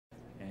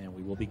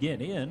will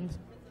begin in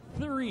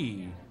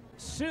 3,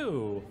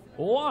 2,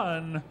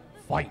 1,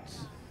 fight.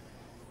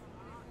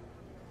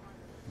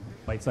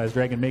 Byte-sized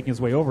Dragon making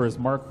his way over as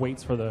Mark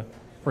waits for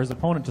his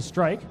opponent to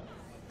strike.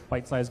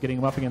 Byte-sized getting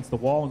him up against the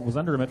wall and was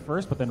under him at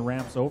first, but then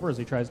ramps over as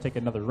he tries to take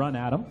another run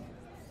at him.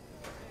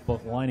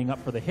 Both lining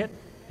up for the hit,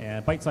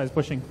 and Byte-sized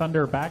pushing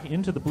Thunder back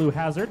into the blue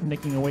hazard,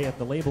 nicking away at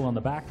the label on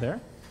the back there.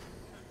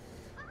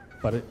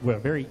 But a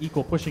very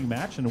equal pushing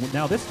match, and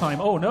now this time,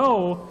 oh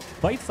no,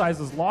 Byte-sized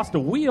has lost a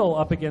wheel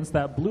up against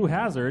that blue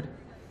hazard.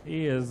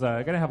 He is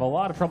going to have a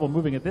lot of trouble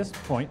moving at this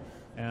point,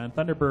 and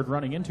Thunderbird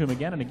running into him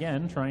again and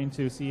again, trying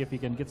to see if he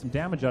can get some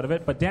damage out of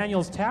it. But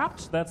Daniel's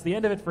tapped. That's the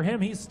end of it for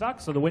him. He's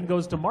stuck, so the win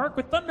goes to Mark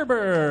with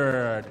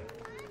Thunderbird.